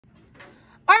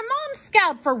Armand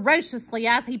scowled ferociously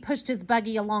as he pushed his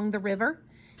buggy along the river.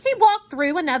 He walked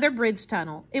through another bridge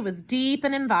tunnel. It was deep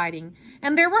and inviting,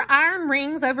 and there were iron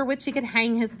rings over which he could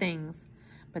hang his things.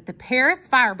 But the Paris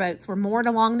fireboats were moored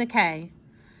along the quay.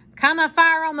 "Come a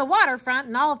fire on the waterfront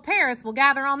and all of Paris will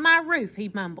gather on my roof," he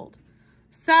mumbled.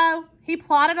 So he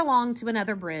plodded along to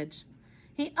another bridge.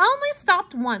 He only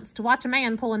stopped once to watch a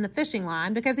man pull in the fishing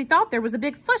line because he thought there was a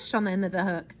big fish on the end of the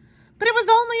hook. But it was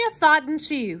only a sodden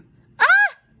shoe.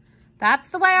 "Ah! That's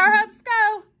the way our hopes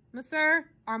go, monsieur,"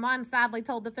 Armand sadly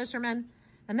told the fisherman.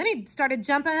 And then he started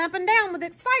jumping up and down with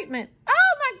excitement.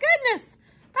 "Oh, my goodness!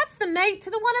 That's the mate to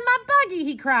the one in my buggy,"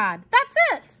 he cried. "That's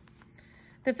it."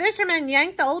 The fisherman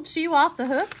yanked the old shoe off the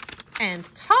hook and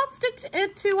tossed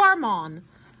it to Armand.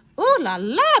 "Ooh la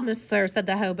la, monsieur," said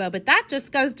the hobo, "but that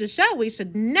just goes to show we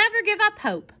should never give up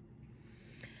hope."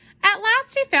 At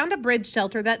last he found a bridge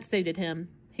shelter that suited him.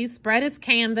 He spread his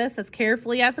canvas as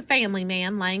carefully as a family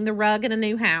man laying the rug in a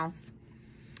new house.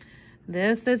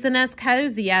 "This isn't as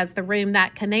cozy as the room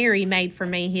that canary made for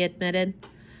me," he admitted.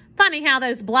 "Funny how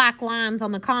those black lines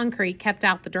on the concrete kept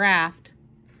out the draft."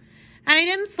 And he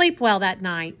didn't sleep well that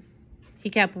night. He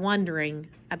kept wondering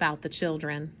about the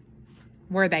children.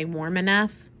 Were they warm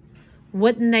enough?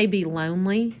 Wouldn't they be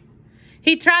lonely?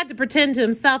 He tried to pretend to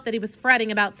himself that he was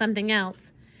fretting about something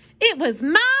else. "It was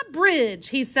my bridge,"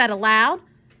 he said aloud.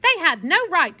 "They had no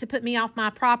right to put me off my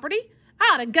property.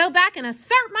 I ought to go back and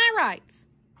assert my rights."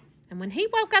 And when he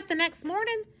woke up the next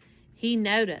morning, he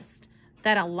noticed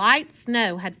that a light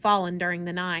snow had fallen during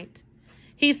the night.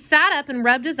 He sat up and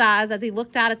rubbed his eyes as he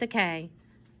looked out at the quay.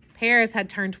 Paris had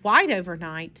turned white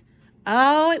overnight.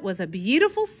 Oh, it was a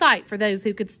beautiful sight for those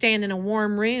who could stand in a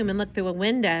warm room and look through a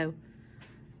window.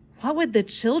 What would the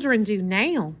children do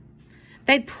now?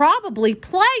 They'd probably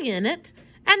play in it,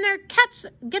 and they'd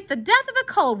get the death of a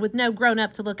cold with no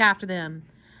grown-up to look after them.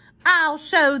 "I'll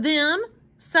show them,"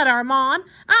 said Armand.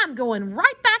 "I'm going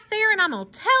right back there, and I'm going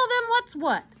to tell them what's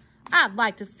what. I'd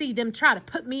like to see them try to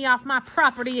put me off my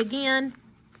property again."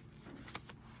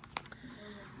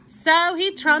 So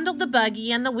he trundled the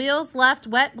buggy, and the wheels left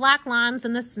wet black lines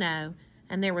in the snow,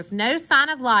 and there was no sign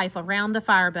of life around the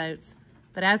fireboats.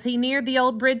 But as he neared the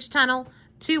old bridge tunnel,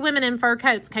 two women in fur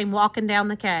coats came walking down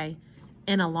the quay.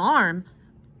 In alarm,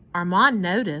 Armand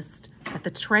noticed that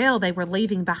the trail they were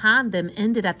leaving behind them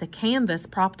ended at the canvas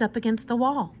propped up against the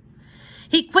wall.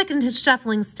 He quickened his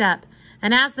shuffling step,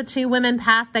 and as the two women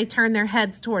passed, they turned their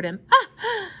heads toward him. "Ah,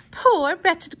 poor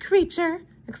wretched creature!"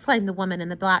 exclaimed the woman in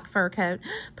the black fur coat.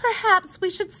 "Perhaps we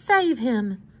should save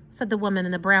him," said the woman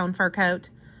in the brown fur coat.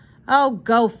 "Oh,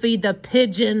 go feed the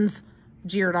pigeons,"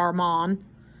 jeered Armand.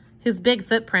 His big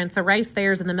footprints erased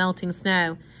theirs in the melting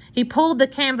snow. He pulled the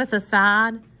canvas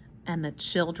aside, and the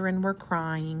children were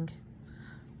crying.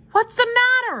 "What's the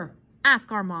matter?"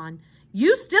 asked Armand.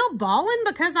 "You still bawling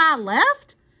because I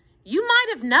left? You might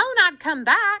have known I'd come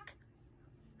back."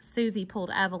 Susie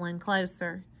pulled Evelyn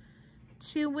closer.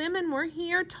 "Two women were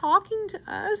here talking to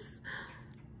us.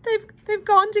 They've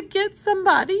gone to get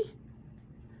somebody.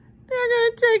 They're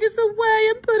going to take us away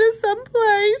and put us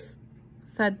someplace,"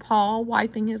 said Paul,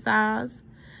 wiping his eyes.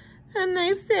 "And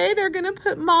they say they're going to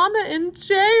put Mama in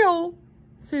jail."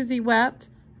 Susie wept.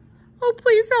 "Oh,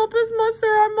 please help us,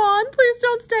 Monsieur Armand. Please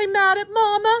don't stay mad at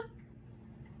Mama."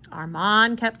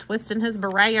 Armand kept twisting his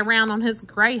beret around on his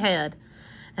gray head.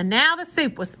 And now the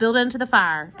soup was spilled into the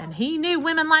fire, and he knew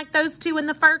women like those two in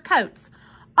the fur coats,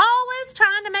 always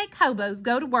trying to make hobos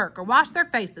go to work or wash their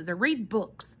faces or read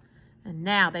books. And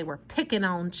now they were picking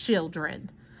on children.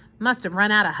 Must have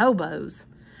run out of hobos.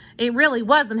 It really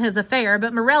wasn't his affair,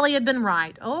 but Morelli had been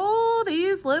right. "Oh,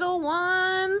 these little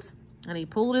ones." And he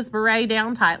pulled his beret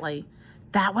down tightly.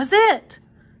 That was it.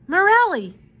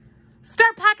 Morelli.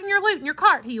 "Start packing your loot in your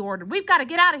cart," he ordered. "We've got to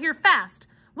get out of here fast.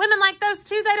 Women like those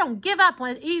two, they don't give up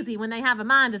easy when they have a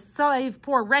mind to save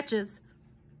poor wretches."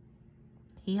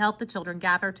 He helped the children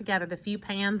gather together the few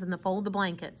pans and the fold of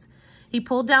blankets. He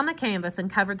pulled down the canvas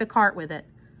and covered the cart with it.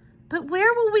 "But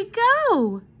where will we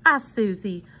go?" asked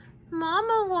Susie.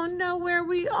 "Mama won't know where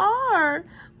we are.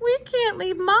 We can't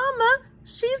leave Mama.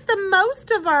 She's the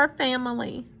most of our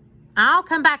family." "I'll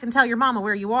come back and tell your mama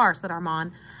where you are," said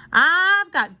Armand.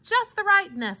 "I've got just the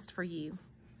right nest for you."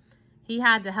 He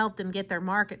had to help them get their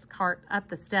market cart up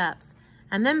the steps.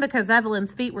 And then because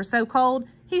Evelyn's feet were so cold,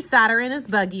 he sat her in his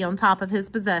buggy on top of his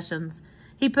possessions.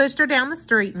 He pushed her down the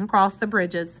street and crossed the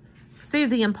bridges.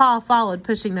 Susie and Paul followed,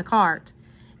 pushing the cart.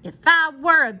 "If I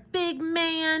were a big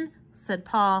man," said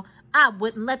Paul, "I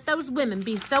wouldn't let those women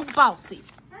be so bossy."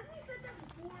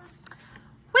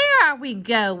 "Where are we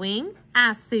going?"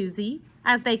 asked Susie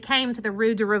as they came to the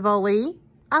Rue de Rivoli.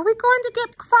 "Are we going to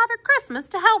get Father Christmas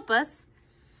to help us?"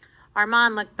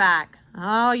 Armand looked back.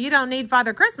 Oh, you don't need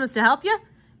Father Christmas to help you.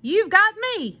 You've got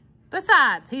me.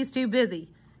 Besides, he's too busy.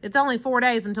 It's only 4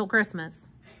 days until Christmas.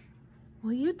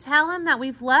 Will you tell him that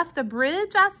we've left the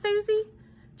bridge? Asked Susie.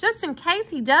 Just in case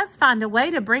he does find a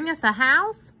way to bring us a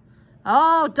house.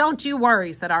 Oh, don't you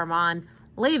worry, said Armand.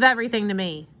 Leave everything to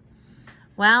me.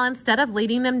 Well, instead of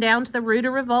leading them down to the Rue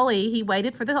de Rivoli, he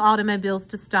waited for the automobiles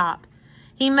to stop.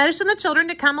 He motioned the children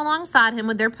to come alongside him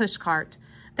with their pushcart.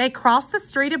 They crossed the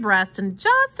street abreast, and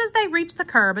just as they reached the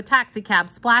curb, a taxicab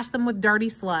splashed them with dirty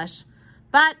slush.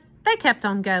 But they kept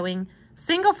on going,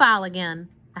 single file again.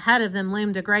 Ahead of them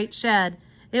loomed a great shed.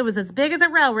 It was as big as a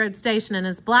railroad station and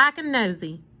as black and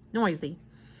noisy.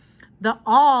 The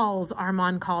Halles,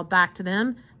 Armand called back to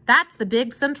them. That's the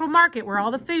big central market where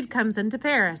all the food comes into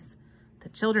Paris. The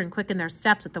children quickened their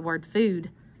steps at the word food.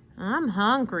 I'm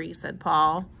hungry, said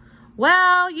Paul.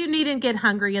 Well, you needn't get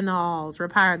hungry in the Halles,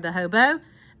 replied the hobo.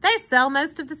 They sell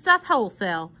most of the stuff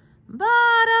wholesale. But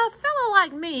a fellow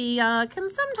like me can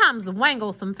sometimes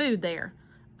wangle some food there.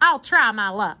 I'll try my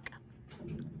luck.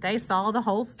 They saw the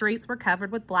whole streets were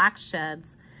covered with black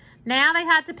sheds. Now they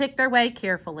had to pick their way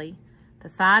carefully. The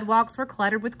sidewalks were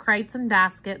cluttered with crates and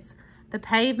baskets. The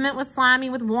pavement was slimy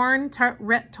with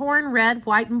torn red,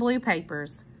 white, and blue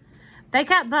papers. They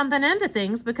kept bumping into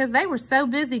things because they were so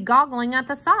busy goggling at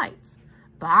the sights.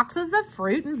 Boxes of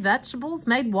fruit and vegetables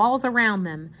made walls around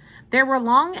them. There were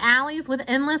long alleys with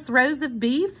endless rows of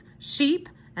beef, sheep,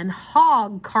 and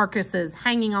hog carcasses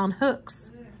hanging on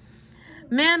hooks.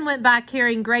 Men went by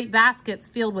carrying great baskets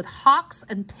filled with hawks'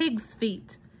 and pigs'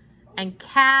 feet and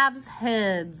calves'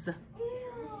 heads.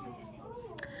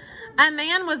 A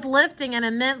man was lifting an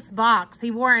immense box.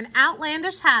 He wore an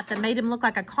outlandish hat that made him look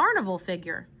like a carnival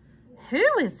figure. Who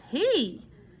is he?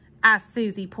 Asked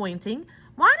Susie, pointing.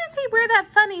 Why does he wear that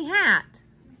funny hat?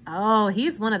 Oh,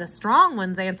 he's one of the strong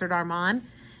ones, answered Armand.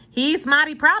 He's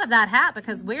mighty proud of that hat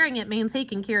because wearing it means he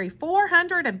can carry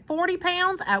 440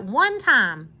 pounds at one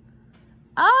time.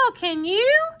 Oh, can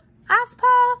you? Asked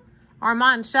Paul.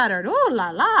 Armand shuddered. Ooh la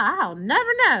la, I'll never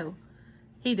know,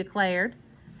 he declared.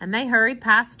 And they hurried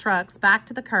past trucks back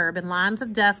to the curb and lines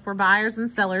of desks where buyers and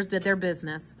sellers did their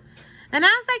business. And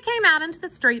as they came out into the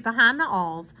street behind the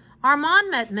Halles,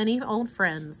 Armand met many old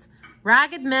friends.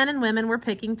 Ragged men and women were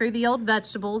picking through the old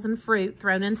vegetables and fruit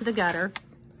thrown into the gutter.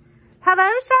 Hello,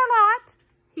 Charlotte,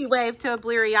 he waved to a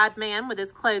bleary-eyed man with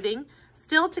his clothing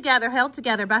still held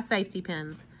together by safety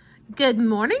pins. Good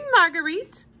morning,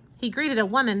 Marguerite, he greeted a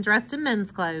woman dressed in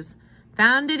men's clothes.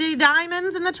 Found any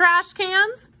diamonds in the trash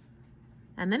cans?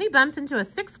 And then he bumped into a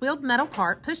six-wheeled metal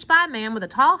cart pushed by a man with a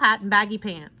tall hat and baggy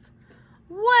pants.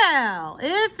 Well,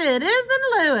 if it isn't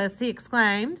Louis, he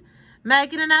exclaimed,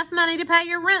 making enough money to pay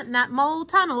your rent in that mole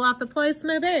tunnel off the Place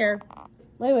Maubert.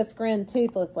 Louis grinned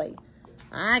toothlessly.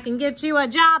 I can get you a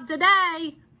job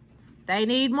today. They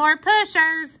need more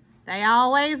pushers. They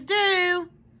always do.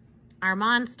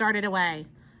 Armand started away.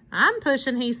 I'm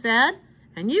pushing, he said,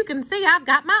 and you can see I've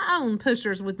got my own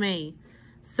pushers with me.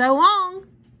 So long.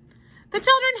 The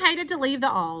children hated to leave the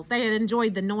Halles. They had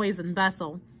enjoyed the noise and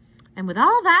bustle. And with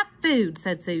all that food,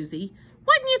 said Susie,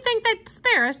 wouldn't you think they'd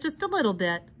spare us just a little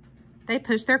bit? They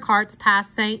pushed their carts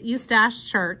past St.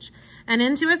 Eustache Church and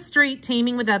into a street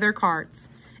teeming with other carts.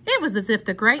 It was as if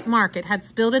the great market had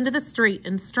spilled into the street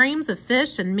in streams of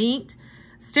fish and meat,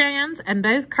 stands, and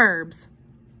both curbs.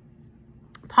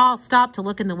 Paul stopped to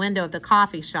look in the window of the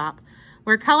coffee shop,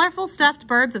 where colorful stuffed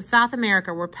birds of South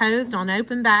America were posed on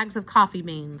open bags of coffee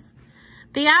beans.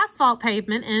 The asphalt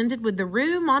pavement ended with the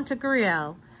Rue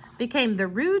Montorgueil, became the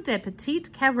Rue des Petits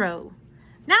Carreaux.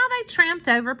 Now they tramped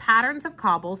over patterns of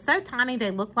cobbles so tiny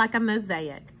they looked like a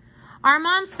mosaic.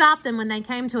 Armand stopped them when they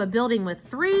came to a building with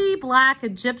 3 black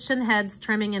Egyptian heads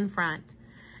trimming in front,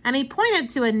 and he pointed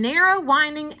to a narrow,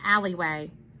 winding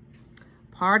alleyway.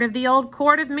 Part of the old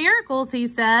Court of Miracles, he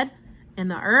said. In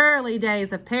the early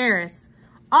days of Paris,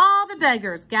 all the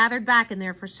beggars gathered back in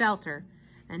there for shelter,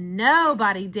 and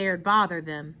nobody dared bother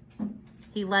them.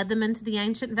 He led them into the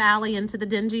ancient valley, into the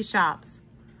dingy shops.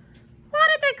 Why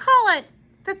did they call it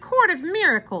the Court of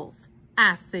Miracles?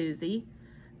 Asked Susie.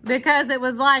 Because it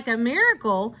was like a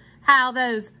miracle how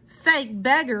those fake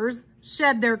beggars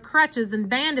shed their crutches and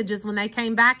bandages when they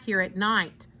came back here at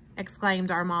night,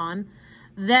 exclaimed Armand.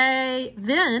 They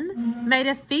then made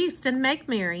a feast and make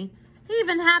merry,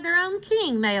 even had their own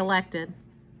king they elected.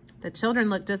 The children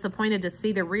looked disappointed to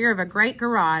see the rear of a great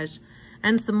garage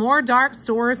and some more dark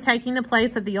stores taking the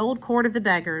place of the old court of the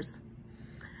beggars.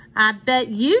 I bet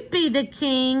you'd be the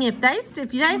king if they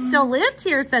still lived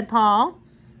here, said Paul.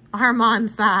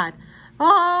 Armand sighed.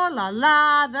 Oh, la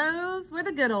la, those were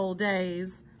the good old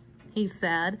days, he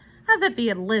said. as if he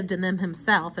had lived in them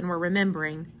himself and were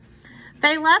remembering.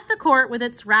 They left the court with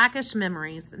its rakish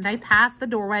memories, and they passed the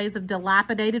doorways of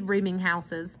dilapidated rooming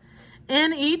houses.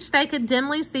 In each they could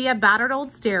dimly see a battered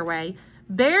old stairway,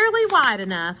 barely wide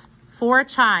enough for a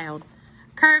child,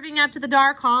 curving up to the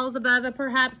dark halls above a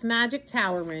perhaps magic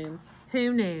tower room.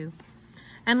 Who knew?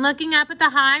 And looking up at the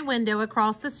high window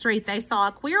across the street, they saw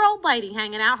a queer old lady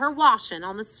hanging out her washing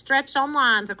on the stretched-on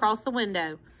lines across the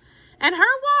window. And her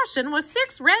washing was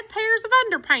 6 red pairs of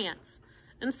underpants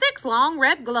and 6 long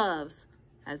red gloves,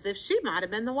 as if she might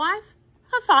have been the wife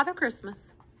of Father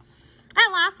Christmas.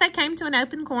 At last they came to an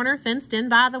open corner fenced in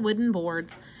by the wooden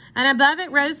boards, and above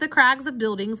it rose the crags of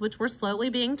buildings which were slowly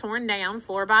being torn down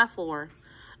floor by floor.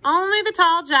 Only the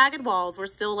tall, jagged walls were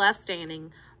still left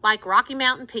standing, like Rocky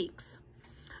Mountain peaks.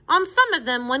 On some of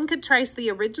them, one could trace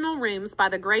the original rooms by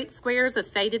the great squares of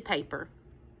faded paper.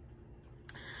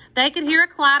 They could hear a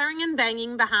clattering and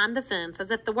banging behind the fence,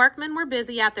 as if the workmen were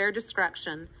busy at their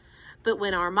destruction. But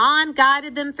when Armand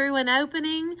guided them through an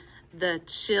opening, the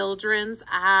children's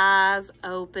eyes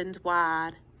opened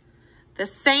wide. The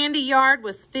sandy yard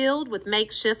was filled with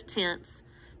makeshift tents.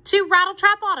 2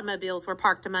 rattletrap automobiles were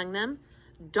parked among them.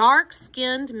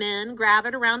 Dark-skinned men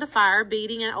gathered around a fire,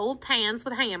 beating at old pans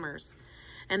with hammers.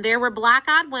 And there were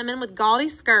black-eyed women with gaudy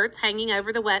skirts hanging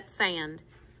over the wet sand.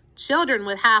 Children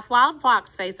with half-wild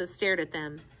fox faces stared at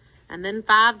them. And then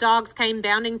 5 dogs came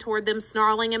bounding toward them,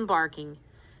 snarling and barking.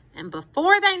 And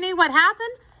before they knew what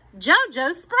happened,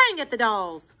 JoJo sprang at the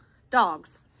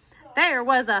dogs. There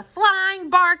was a flying,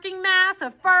 barking mass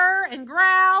of fur and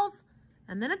growls.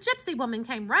 And then a gypsy woman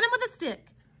came running with a stick.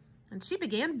 And she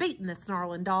began beating the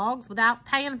snarling dogs without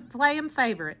playing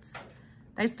favorites.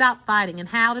 They stopped fighting and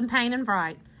howled in pain and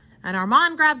fright. And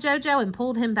Armand grabbed JoJo and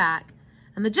pulled him back.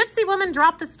 And the gypsy woman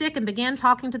dropped the stick and began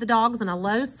talking to the dogs in a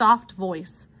low, soft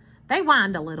voice. They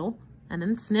whined a little and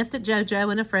then sniffed at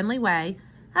JoJo in a friendly way,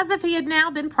 as if he had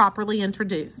now been properly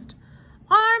introduced.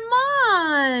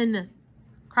 "Armand!"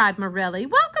 cried Morelli.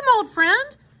 "Welcome, old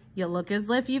friend. You look as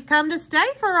if you've come to stay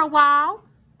for a while."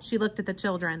 She looked at the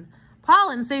children.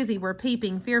 Paul and Susie were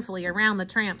peeping fearfully around the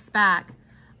tramp's back.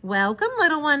 "Welcome,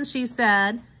 little one," she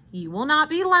said. "You will not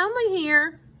be lonely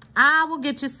here. I will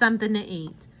get you something to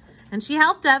eat." And she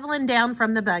helped Evelyn down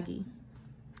from the buggy.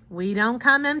 "We don't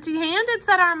come empty-handed,"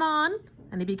 said Armand,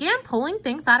 and he began pulling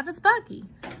things out of his buggy.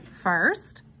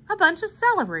 First, a bunch of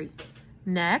celery.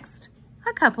 Next,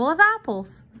 a couple of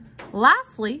apples.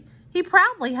 Lastly, he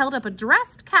proudly held up a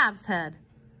dressed calf's head.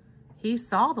 He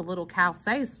saw the little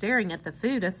Calcé staring at the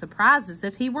food as surprised as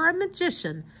if he were a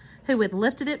magician who had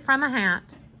lifted it from a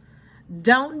hat.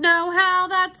 "Don't know how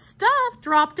that stuff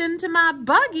dropped into my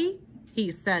buggy,"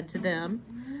 he said to them.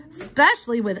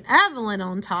 "Especially with Evelyn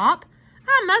on top.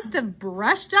 I must have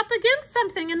brushed up against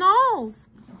something in the halls."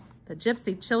 The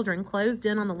gypsy children closed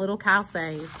in on the little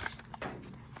Calcés.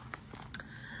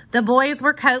 The boys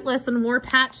were coatless and wore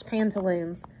patched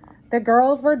pantaloons. The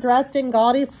girls were dressed in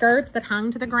gaudy skirts that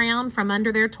hung to the ground from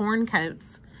under their torn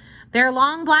coats. Their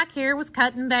long black hair was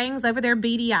cut in bangs over their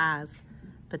beady eyes.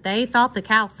 But they thought the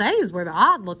Calcés were the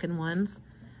odd-looking ones.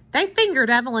 They fingered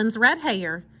Evelyn's red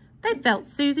hair. They felt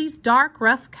Susie's dark,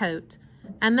 rough coat,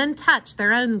 and then touched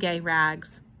their own gay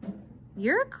rags.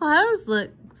 "Your clothes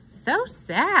look so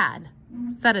sad,"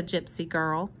 said a gypsy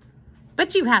girl.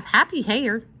 "But you have happy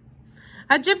hair."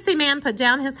 A gypsy man put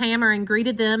down his hammer and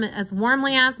greeted them as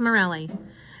warmly as Morelli.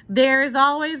 "There is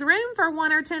always room for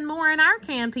 1 or 10 more in our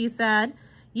camp," he said.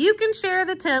 "You can share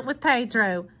the tent with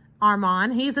Pedro,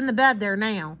 Armand. He's in the bed there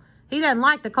now. He doesn't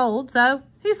like the cold, so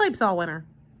he sleeps all winter."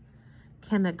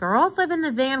 "Can the girls live in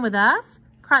the van with us?"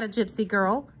 cried a gypsy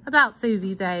girl about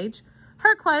Susie's age.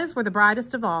 Her clothes were the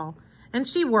brightest of all, and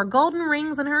she wore golden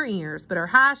rings in her ears, but her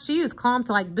high shoes clumped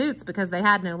like boots because they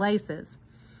had no laces.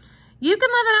 "You can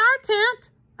live in our tent,"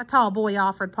 a tall boy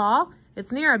offered Paul.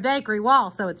 "It's near a bakery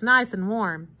wall, so it's nice and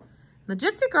warm." The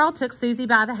gypsy girl took Susie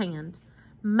by the hand.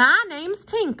 "My name's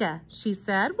Tinka," she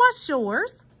said. "What's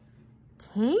yours?"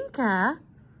 "Tinka?"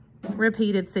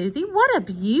 repeated Susie. "What a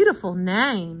beautiful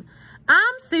name.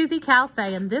 I'm Susie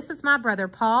Calcé, and this is my brother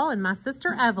Paul and my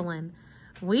sister Evelyn.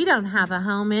 We don't have a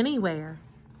home anywhere."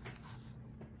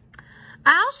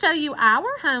 "I'll show you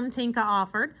our home," Tinka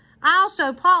offered. "I'll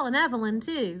show Paul and Evelyn,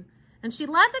 too." And she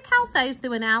led the Calcés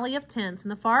through an alley of tents. In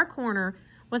the far corner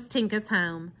was Tinka's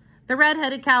home. The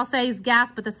red-headed Calcés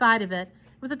gasped at the sight of it.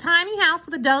 It was a tiny house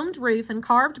with a domed roof and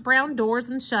carved brown doors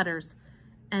and shutters.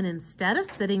 And instead of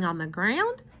sitting on the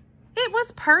ground, it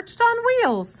was perched on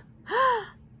wheels.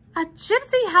 "A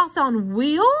gypsy house on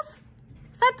wheels?"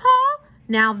 said Paul.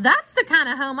 "Now that's the kind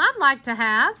of home I'd like to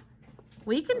have."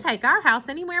 "We can take our house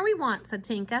anywhere we want," said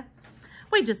Tinka.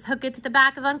 We just hook it to the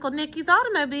back of Uncle Nicky's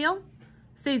automobile.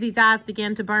 Susie's eyes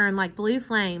began to burn like blue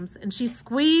flames, and she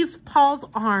squeezed Paul's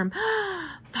arm.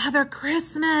 Father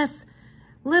Christmas,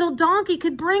 little donkey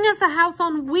could bring us a house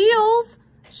on wheels,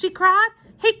 she cried.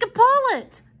 He could pull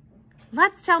it.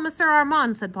 Let's tell Monsieur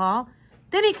Armand, said Paul.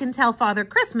 Then he can tell Father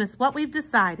Christmas what we've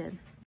decided.